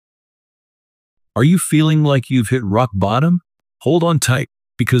Are you feeling like you've hit rock bottom? Hold on tight,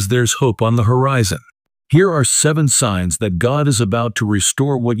 because there's hope on the horizon. Here are 7 signs that God is about to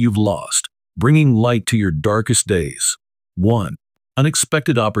restore what you've lost, bringing light to your darkest days. 1.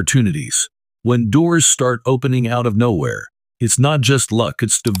 Unexpected opportunities. When doors start opening out of nowhere, it's not just luck,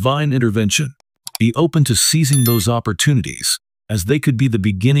 it's divine intervention. Be open to seizing those opportunities, as they could be the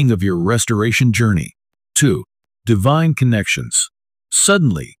beginning of your restoration journey. 2. Divine connections.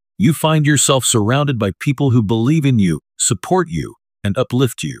 Suddenly, you find yourself surrounded by people who believe in you, support you, and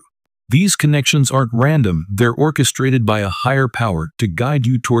uplift you. These connections aren't random, they're orchestrated by a higher power to guide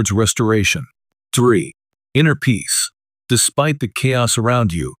you towards restoration. 3. Inner peace. Despite the chaos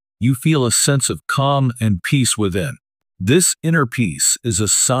around you, you feel a sense of calm and peace within. This inner peace is a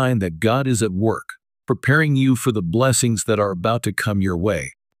sign that God is at work, preparing you for the blessings that are about to come your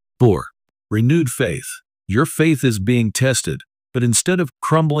way. 4. Renewed faith. Your faith is being tested, but instead of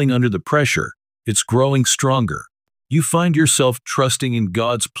crumbling under the pressure, it's growing stronger. You find yourself trusting in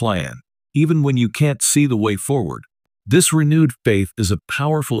God's plan, even when you can't see the way forward. This renewed faith is a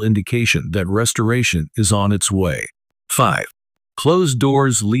powerful indication that restoration is on its way. 5. Closed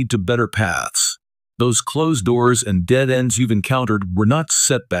doors lead to better paths. Those closed doors and dead ends you've encountered were not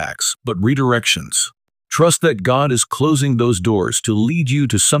setbacks, but redirections. Trust that God is closing those doors to lead you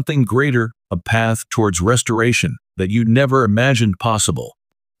to something greater, a path towards restoration that you never imagined possible.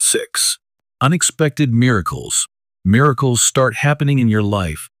 6. Unexpected miracles. Miracles start happening in your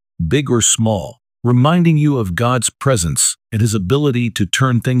life, big or small, reminding you of God's presence and His ability to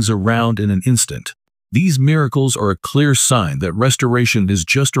turn things around in an instant. These miracles are a clear sign that restoration is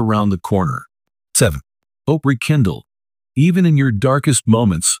just around the corner. 7. Hope rekindled. Even in your darkest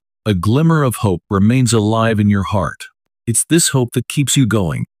moments, a glimmer of hope remains alive in your heart. It's this hope that keeps you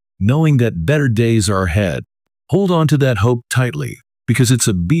going, knowing that better days are ahead. Hold on to that hope tightly, because it's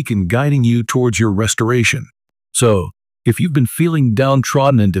a beacon guiding you towards your restoration. So, if you've been feeling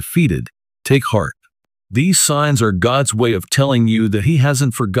downtrodden and defeated, take heart. These signs are God's way of telling you that He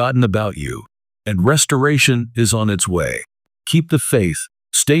hasn't forgotten about you, and restoration is on its way. Keep the faith,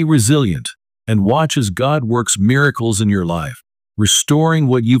 stay resilient, and watch as God works miracles in your life, restoring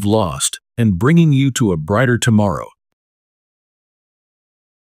what you've lost and bringing you to a brighter tomorrow.